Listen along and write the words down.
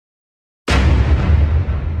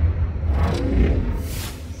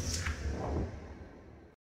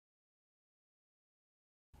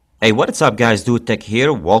Hey, what is up guys, Dude Tech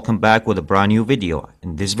here. Welcome back with a brand new video.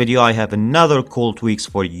 In this video I have another cool tweaks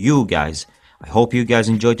for you guys. I hope you guys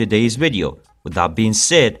enjoyed today's video. With that being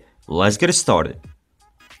said, let's get started.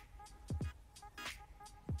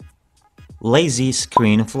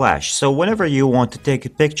 LazyScreenFlash. So whenever you want to take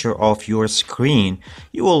a picture of your screen,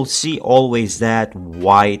 you will see always that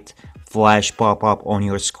white flash pop up on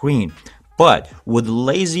your screen. But with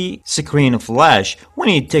LazyScreenFlash, when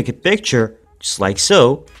you take a picture, just like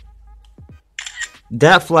so,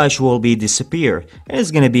 that flash will be disappear, and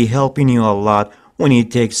it's gonna be helping you a lot when you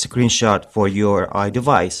take screenshot for your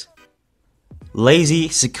iDevice.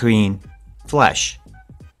 LazyScreenFlash.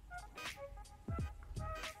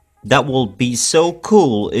 That will be so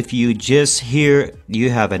cool if you just hear you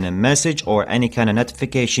have a message or any kind of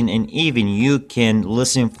notification, and even you can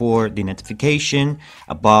listen for the notification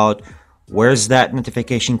about where's that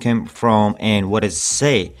notification came from and what does it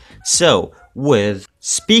say. So with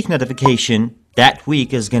SpeakNotifcation, that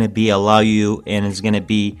tweak is going to be allow you and it's going to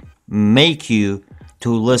be make you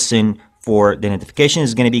to listen for the notification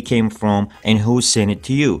is going to be came from and who sent it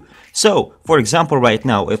to you. So for example, right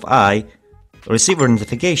now if I receive a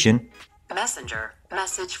notification, Messenger,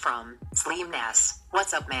 message from SleemNass,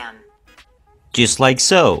 what's up man? Just like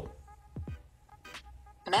so.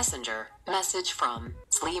 Messenger, message from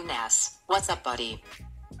SleemNass, what's up buddy?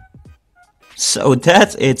 So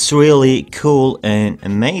it's really cool and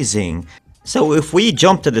amazing. So if we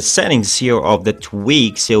jump to the settings here of the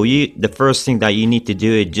tweak, so the first thing that you need to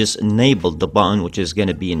do is just enable the button, which is going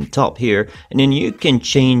to be in the top here, and then you can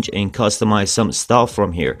change and customize some stuff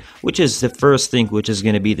from here, which is the first thing, which is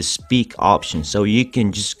going to be the speak option. So you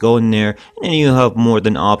can just go in there and then you have more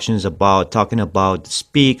than options about talking about the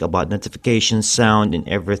speak, about notification, sound and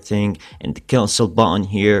everything, and the cancel button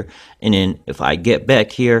here. And then if I get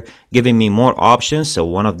back here, giving me more options. So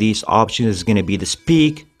one of these options is going to be the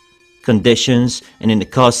speak, conditions, and in the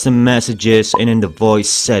custom messages, and in the voice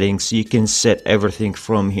settings you can set everything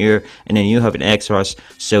from here. And then you have an extras,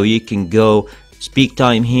 so you can go speak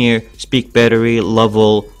time here, speak battery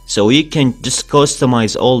level, so you can just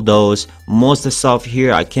customize all those. Most of the stuff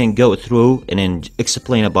here I can't go through and then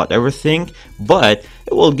explain about everything, but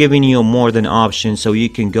it will giving you more than options, so you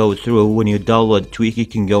can go through. When you download tweak, you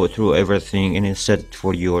can go through everything and then set it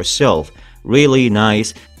for yourself. Really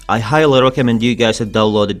nice. I highly recommend you guys to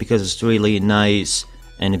download it because it's really nice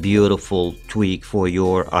and a beautiful tweak for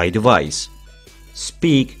your iDevice.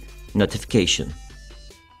 Speak notification.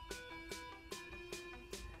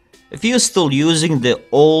 If you're still using the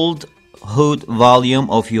old HUD volume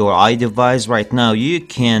of your iDevice right now, you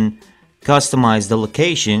can customize the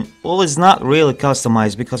location. Well, it's not really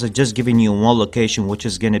customized because it's just giving you one location, which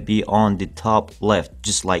is going to be on the top left,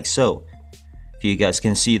 just like so. If you guys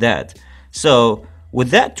can see that. So with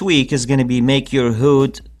that tweak is going to be make your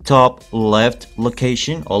HUD top left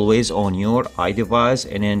location always on your iDevice,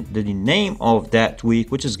 and then the name of that tweak,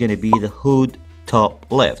 which is going to be the HUD top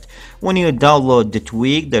left. When you download the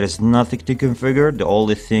tweak, there is nothing to configure. The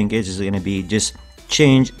only thing is going to be just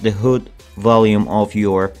change the HUD volume of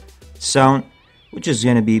your sound, which is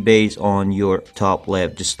going to be based on your top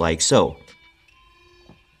left, just like so.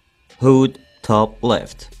 HUD top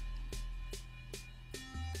left.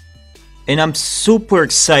 And I'm super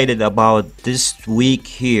excited about this tweak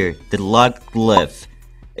here, the LockGlyphX.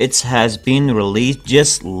 It has been released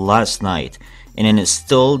just last night, and then it's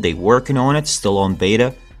still, they working on it, still on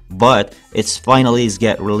beta, but it's finally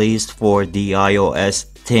get released for the iOS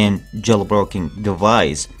 10 jailbroken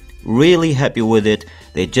device. Really happy with it.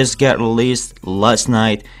 They just got released last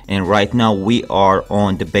night, and right now we are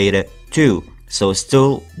on the beta 2. So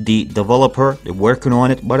still the developer, they're working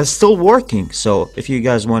on it, but it's still working. So if you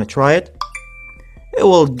guys want to try it, it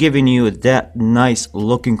will giving you that nice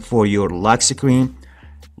looking for your lock screen.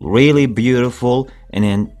 Really beautiful, and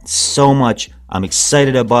then so much. I'm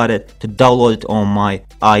excited about it to download it on my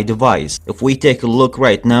iDevice. If we take a look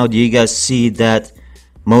right now, do you guys see that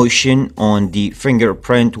motion on the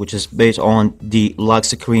fingerprint, which is based on the lock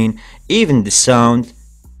screen? Even the sound,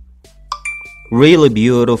 really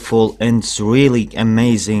beautiful, and it's really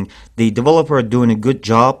amazing. The developer are doing a good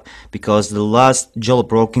job because the last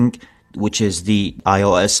jailbroken, which is the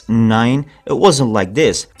iOS 9, it wasn't like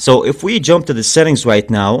this. So if we jump to the settings right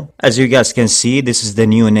now, as you guys can see, this is the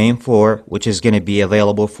new name for which is going to be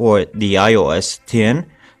available for the iOS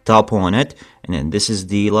 10, top on it, and then this is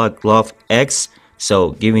the LockGlyphX,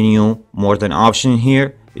 so giving you more than option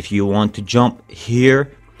here. If you want to jump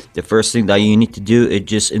here, the first thing that you need to do is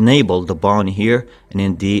just enable the button here, and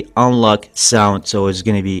then the unlock sound, so it's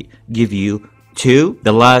going to be give you 2.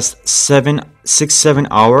 The last 7 6-7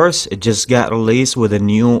 hours it just got released with a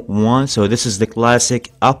new one. So this is the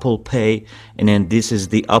classic Apple Pay, and then this is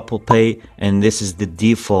the Apple Pay, and this is the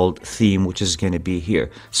default theme which is going to be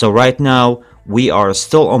here. So right now we are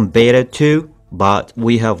still on beta 2, but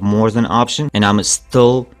we have more than option, and I'm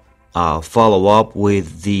still follow up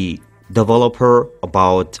with the developer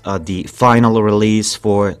about the final release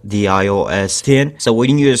for the iOS 10. So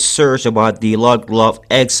when you search about the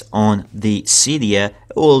LockGlyphX on the Cydia,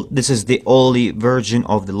 well, this is the only version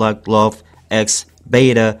of the LockGlyphX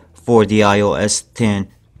beta for the iOS 10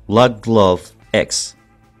 LockGlyphX.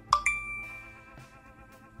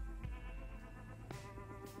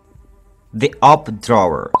 The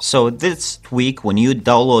AppDrawer. So this tweak, when you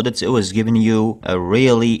download it, it was giving you a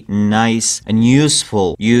really nice and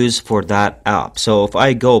useful use for that app. So if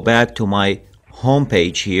I go back to my home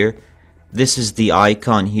page here, this is the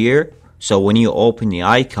icon here. So when you open the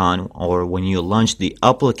icon, or when you launch the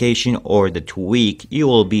application or the tweak, you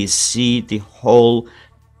will see the whole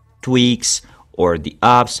tweaks or the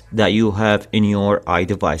apps that you have in your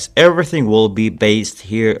iDevice. Everything will be based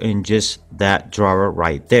here in just that drawer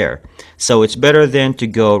right there. So it's better than to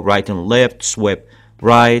go right and left, swipe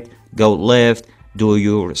right, go left, do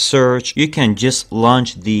your search. You can just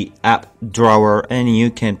launch the app drawer and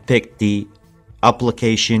you can pick the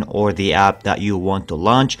application or the app that you want to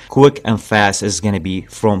launch. Quick and fast is going to be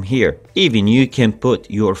from here. Even you can put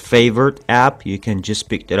your favorite app, you can just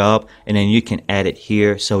pick it up and then you can add it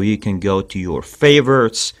here. So you can go to your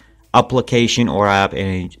favorites application or app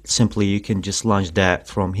and simply you can just launch that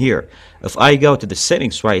from here. If I go to the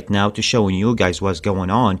settings right now to showing you guys what's going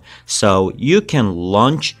on, so you can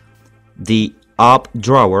launch the app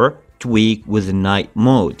drawer tweak with the night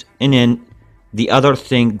mode, and then the other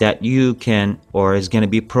thing that you can or is going to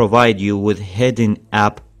be provide you with hidden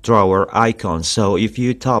app drawer icons. So if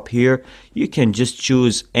you tap here, you can just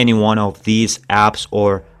choose any one of these apps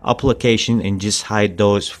or application and just hide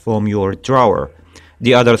those from your drawer.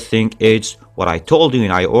 The other thing is what I told you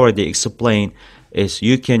and I already explained is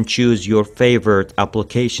you can choose your favorite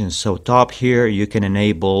applications. So top here you can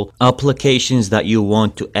enable applications that you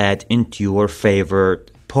want to add into your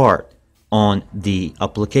favorite part on the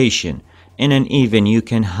application. And then even you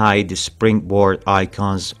can hide the springboard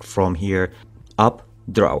icons from here,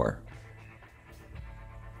 AppDrawer.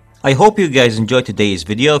 I hope you guys enjoyed today's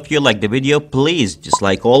video. If you liked the video, please, just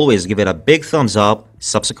like always, give it a big thumbs up.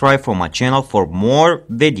 Subscribe for my channel for more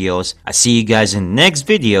videos. I see you guys in the next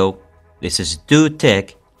video. This is Dude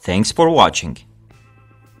Tech. Thanks for watching.